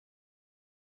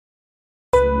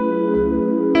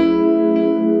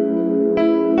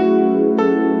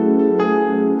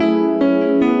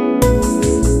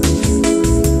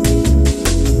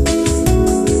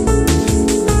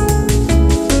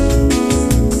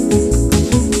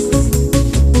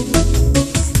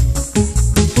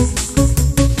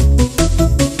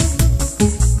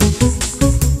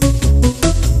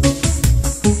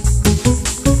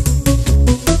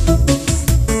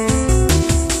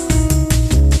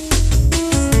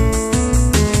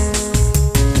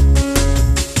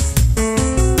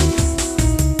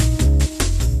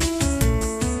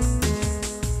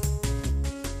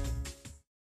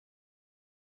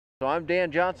I'm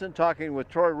Dan Johnson talking with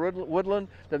Troy Woodland,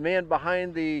 the man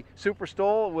behind the Super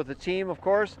Stol with the team, of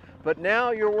course. But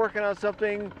now you're working on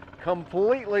something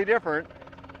completely different,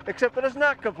 except that it's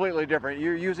not completely different.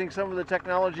 You're using some of the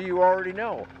technology you already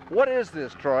know. What is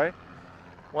this, Troy?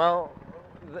 Well,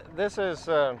 this is,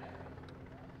 a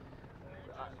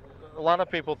lot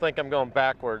of people think I'm going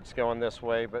backwards going this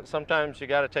way, but sometimes you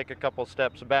got to take a couple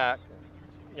steps back,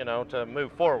 you know, to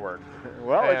move forward.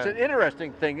 Well, it's an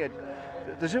interesting thing.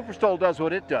 The Super Stol does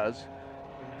what it does,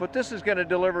 but this is going to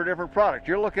deliver a different product.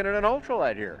 You're looking at an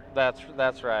ultralight here.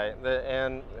 That's right.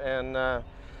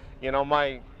 You know,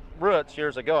 my roots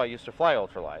years ago, I used to fly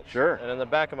ultralights. Sure. And in the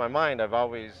back of my mind, I've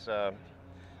always,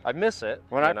 I miss it.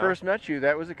 When I first met you,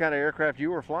 that was the kind of aircraft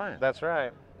you were flying. That's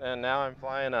right. And now I'm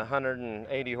flying a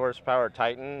 180 horsepower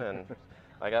Titan, and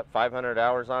I got 500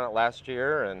 hours on it last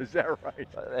year. And is that right?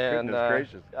 And Goodness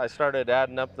gracious. I started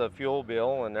adding up the fuel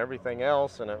bill and everything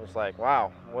else, and it was like,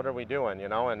 wow, what are we doing, you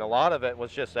know? And a lot of it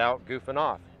was just out goofing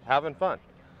off, having fun.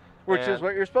 Which is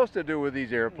what you're supposed to do with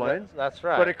these airplanes. That's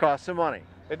right. But it costs some money.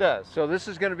 It does. So this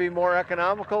is going to be more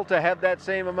economical to have that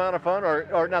same amount of fun,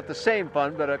 or not the same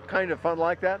fun, but a kind of fun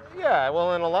like that? Yeah,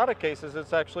 well, in a lot of cases,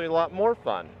 it's actually a lot more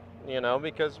fun, you know,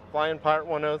 because flying Part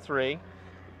 103,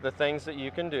 the things that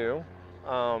you can do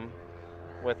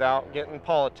without getting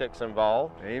politics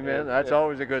involved. Amen. That's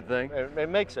always a good thing. It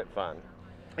makes it fun.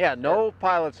 Yeah, no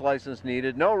pilot's license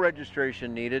needed, no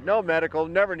registration needed, no medical,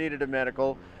 never needed a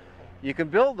medical. You can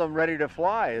build them ready to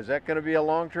fly. Is that going to be a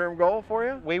long-term goal for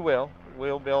you? We will.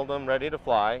 We'll build them ready to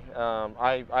fly.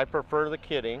 I prefer the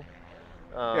kitting.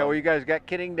 Yeah, well, you guys got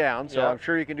kitting down, so I'm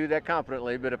sure you can do that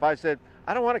competently. But if I said,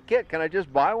 I don't want a kit, can I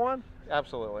just buy one?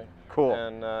 Absolutely. Cool.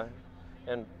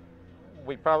 And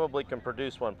we probably can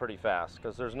produce one pretty fast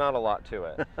because there's not a lot to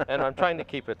it. And I'm trying to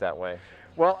keep it that way.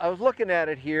 Well, I was looking at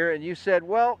it here, and you said,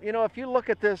 well, you know, if you look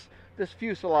at this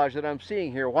fuselage that I'm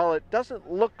seeing here, while it doesn't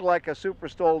look like a Super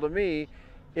Stol to me,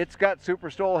 it's got Super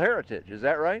Stol heritage. Is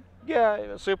that right?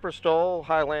 Yeah, Super Stol,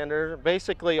 Highlander.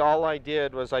 Basically, all I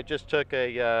did was I just took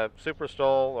a Super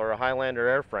Stol or a Highlander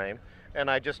airframe,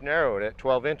 and I just narrowed it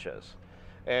 12 inches.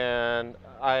 And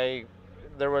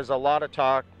there was a lot of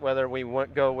talk whether we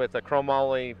would go with a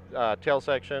chromoly tail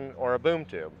section or a boom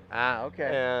tube. Ah,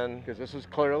 okay. And because this is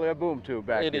clearly a boom tube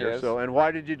back here. It is. So, and why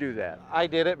did you do that? I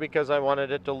did it because I wanted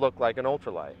it to look like an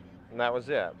ultralight, and that was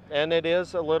it. And it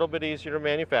is a little bit easier to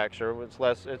manufacture. It's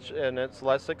less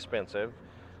expensive.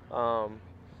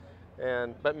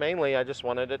 But mainly I just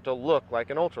wanted it to look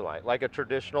like an ultralight, like a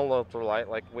traditional ultralight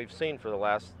like we've seen for the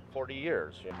last 40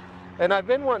 years. And I've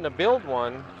been wanting to build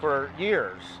one for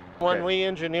years. When we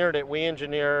engineered it, we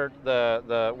engineered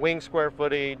the wing square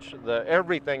footage,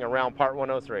 everything around Part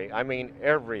 103. I mean,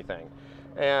 everything.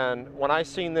 And when I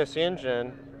seen this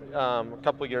engine a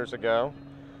couple years ago,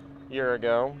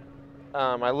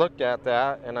 I looked at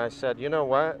that and I said, you know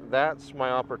what, that's my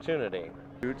opportunity.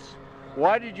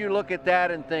 Why did you look at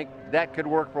that and think that could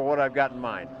work for what I've got in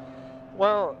mind?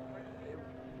 Well,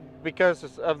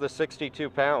 because of the 62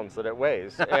 pounds that it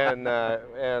weighs, and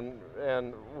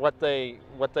what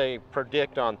they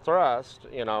predict on thrust,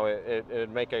 you know,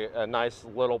 it'd make a nice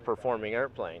little performing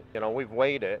airplane. You know, we've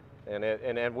weighed it,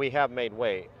 and we have made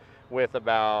weight with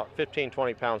about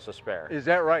 15-20 pounds to spare. Is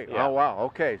that right? Yeah. Oh wow.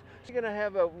 Okay. So you're gonna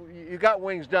have you got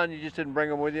wings done. You just didn't bring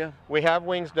them with you. We have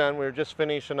wings done. We were just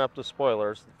finishing up the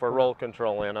spoilers for roll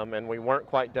control in them, and we weren't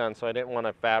quite done, so I didn't want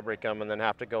to fabric them and then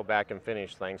have to go back and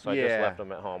finish things. So I just left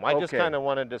them at home. I just kind of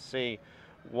wanted to see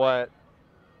how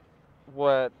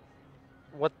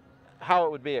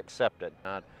it would be accepted.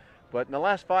 But in the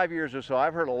last 5 years or so,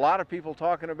 I've heard a lot of people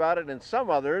talking about it, and some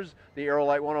others, the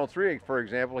Aerolite 103, for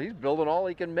example, he's building all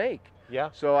he can make. Yeah.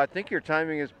 So I think your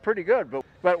timing is pretty good.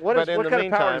 But what kind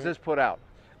of power does this put out?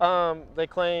 They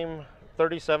claim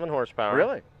 37 horsepower.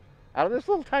 Really? Out of this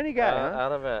little tiny guy, huh?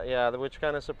 Out of it, yeah, which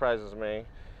kind of surprises me.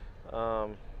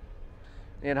 And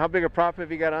how big a prop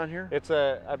have you got on here?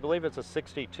 I believe it's a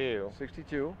 62.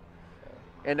 62.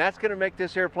 And that's going to make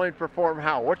this airplane perform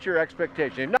how? What's your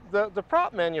expectation? The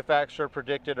prop manufacturer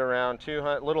predicted around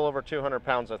little over 200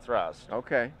 pounds of thrust.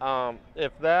 Okay.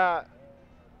 If that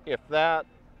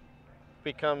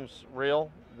becomes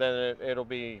real, then it'll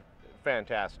be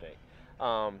fantastic.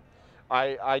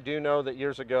 I do know that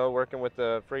years ago, working with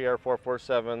the Free Air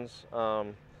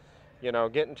 447s, you know,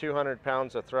 getting 200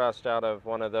 pounds of thrust out of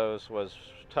one of those was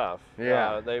tough.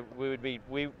 Yeah.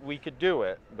 We could do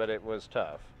it, but it was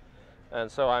tough. And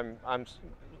so I'm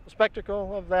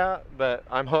spectacle of that, but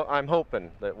I'm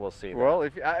hoping that we'll see that. Well,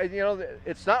 if you know,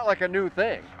 it's not like a new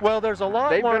thing. Well, there's a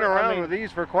lot They've more. been around with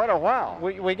these for quite a while.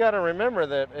 We got to remember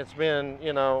that it's been,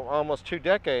 you know, almost 2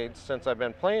 decades since I've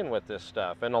been playing with this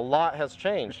stuff, and a lot has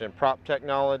changed in prop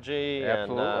technology.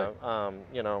 Absolutely. And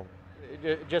you know,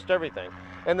 just everything.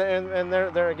 And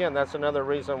there again, that's another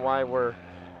reason why we're,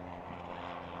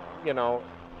 you know,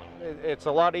 it's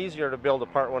a lot easier to build a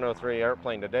Part 103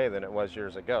 airplane today than it was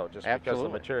years ago, just because of the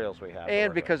materials we have.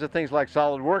 And because of things like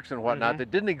SolidWorks and whatnot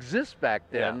that didn't exist back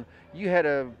then. You had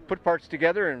to put parts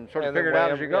together and sort of figure it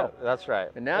out as you go. Yeah, that's right.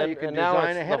 And now you can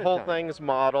design ahead of time. The whole thing's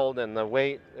modeled, and the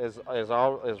weight is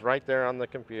right there on the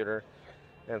computer,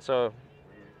 and so,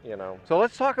 you know. So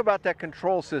let's talk about that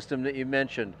control system that you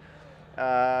mentioned.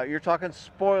 You're talking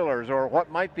spoilers, or what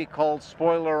might be called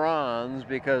spoiler-ons,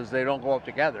 because they don't go up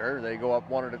together, they go up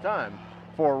one at a time,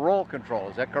 for roll control.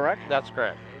 Is that correct? That's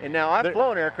correct. And now I've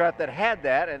flown aircraft that had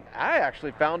that, and I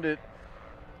actually found it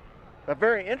a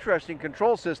very interesting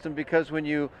control system, because when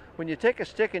you take a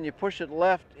stick and you push it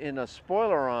left in a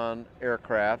spoiler-on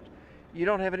aircraft, you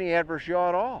don't have any adverse yaw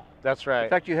at all. That's right. In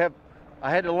fact, I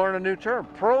had to learn a new term,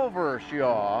 proverse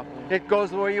yaw. It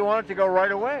goes the way you want it to go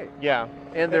right away. Yeah.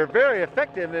 And they're very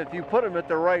effective if you put them at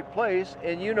the right place,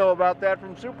 and you know about that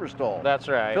from Super Stall. That's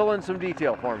right. Fill in some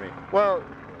detail for me. Well,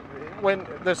 when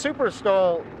the Super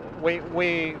Stall, we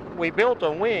built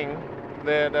a wing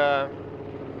that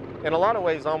in a lot of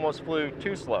ways almost flew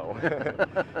too slow.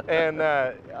 And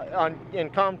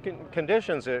in calm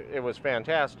conditions, it was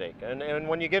fantastic. And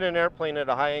when you get an airplane at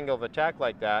a high angle of attack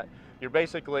like that, you're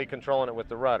basically controlling it with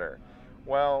the rudder.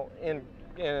 Well, in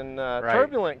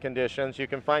turbulent conditions, you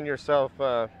can find yourself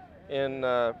behind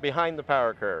the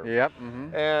power curve. Yep.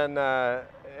 And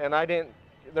I didn't.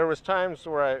 There was times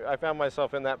where I found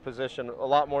myself in that position a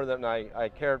lot more than I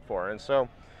cared for, and so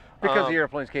because the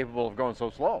airplane's capable of going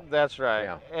so slow. That's right.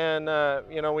 Yeah. And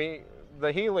you know,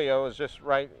 the Helio is just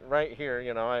right here.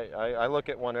 You know, I look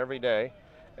at one every day,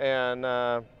 and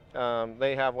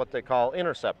they have what they call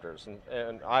interceptors,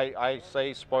 and I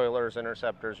say spoilers,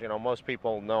 interceptors. You know, most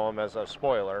people know them as a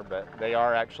spoiler, but they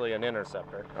are actually an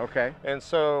interceptor. Okay. And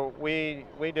so we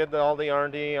did all the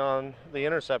R&D on the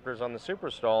interceptors on the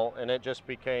Super Stall, and it just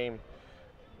became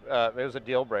it was a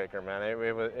deal breaker, man.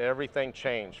 Everything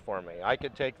changed for me. I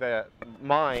could take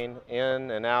mine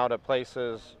in and out of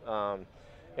places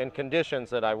in conditions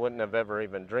that I wouldn't have ever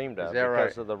even dreamed of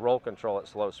because of the roll control at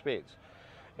slow speeds.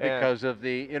 Because of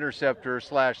the interceptor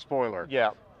 / spoiler. Yeah.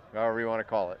 However you want to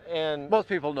call it. And most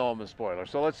people know them as spoilers,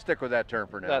 so let's stick with that term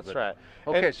for now. That's right.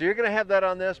 Okay, so you're going to have that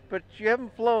on this, but you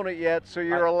haven't flown it yet, so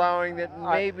you're allowing that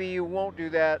maybe you won't do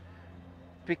that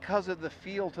because of the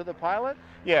feel to the pilot?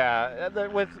 Yeah,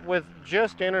 with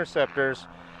just interceptors,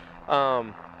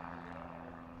 you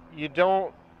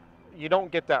don't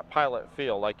get that pilot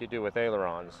feel like you do with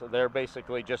ailerons. They're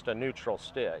basically just a neutral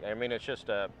stick. I mean, it's just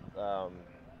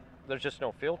there's just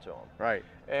no feel to them. Right.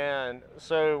 And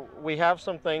so we have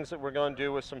some things that we're going to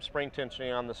do with some spring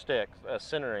tensioning on the stick, a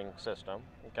centering system,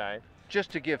 okay?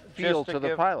 Just to give feel to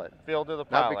the pilot. Feel to the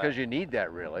pilot. Not because you need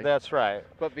that, really. That's right.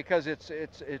 But because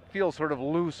it feels sort of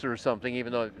loose or something,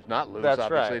 even though it's not loose. That's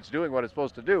obviously. Right. It's doing what it's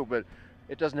supposed to do, but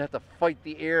it doesn't have to fight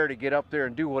the air to get up there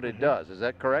and do what it does. Is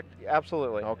that correct?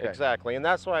 Absolutely. Okay. Exactly. And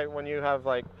that's why when you have,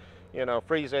 like, you know,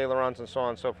 freeze ailerons and so on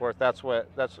and so forth, that's what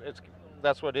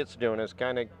it's doing, is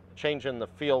kind of changing the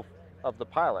feel of the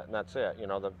pilot, and that's it. You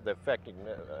know, the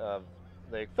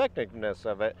effectiveness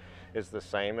of it is the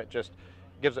same. It just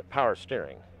gives it power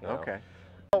steering. You know? Okay.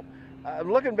 So, I'm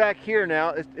looking back here now.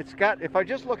 It's got, if I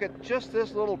just look at just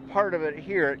this little part of it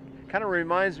here, it kind of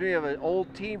reminds me of an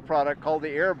old team product called the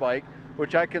Air Bike,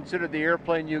 which I consider the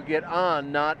airplane you get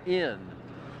on, not in.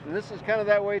 And this is kind of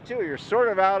that way too. You're sort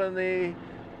of out in the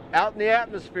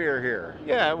atmosphere here.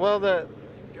 Yeah. Well, the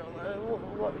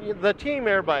team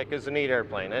air bike is a neat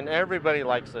airplane, and everybody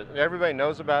likes it. Everybody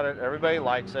knows about it. Everybody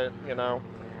likes it. You know,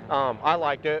 I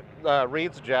liked it.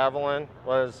 Reed's Javelin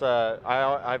was.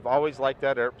 I've always liked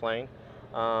that airplane.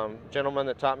 Gentleman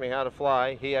that taught me how to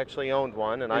fly, he actually owned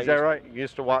one, and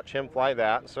used to watch him fly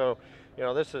that. So, you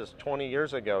know, this is 20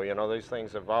 years ago. You know, these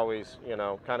things have always, you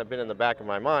know, kind of been in the back of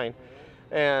my mind.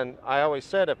 And I always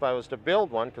said if I was to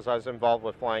build one, because I was involved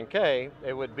with Flying K,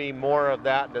 it would be more of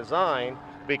that design,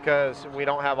 because we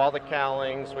don't have all the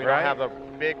cowlings, we don't have a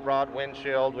big broad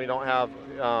windshield, we don't have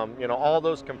you know, all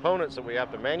those components that we have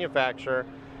to manufacture,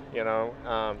 you know,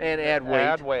 and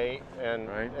add weight, and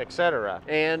etc.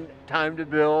 And time to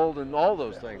build and all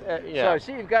those things. Yeah. So I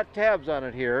see you've got tabs on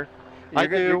it here. You're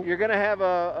going to have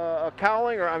a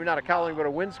cowling, or I mean not a cowling, but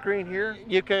a windscreen here.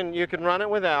 You can run it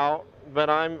without. but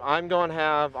I'm going to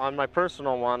have on my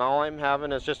personal one, all I'm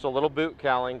having is just a little boot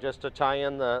cowling just to tie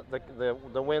in the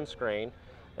windscreen,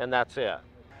 and that's it.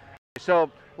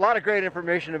 So a lot of great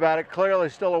information about it. Clearly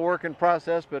still a work in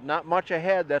process, but not much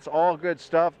ahead. That's all good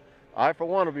stuff. I, for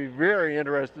one, will be very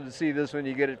interested to see this when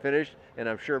you get it finished, and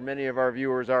I'm sure many of our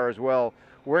viewers are as well.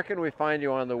 Where can we find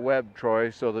you on the web,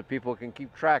 Troy, so that people can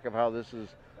keep track of how this is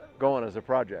going as a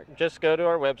project? Just go to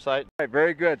our website. All right,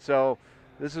 very good. So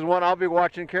this is one I'll be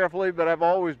watching carefully, but I've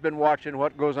always been watching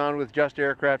what goes on with Just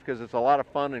Aircraft because it's a lot of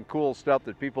fun and cool stuff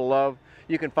that people love.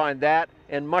 You can find that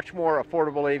and much more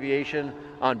affordable aviation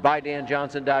on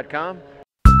BuyDanJohnson.com.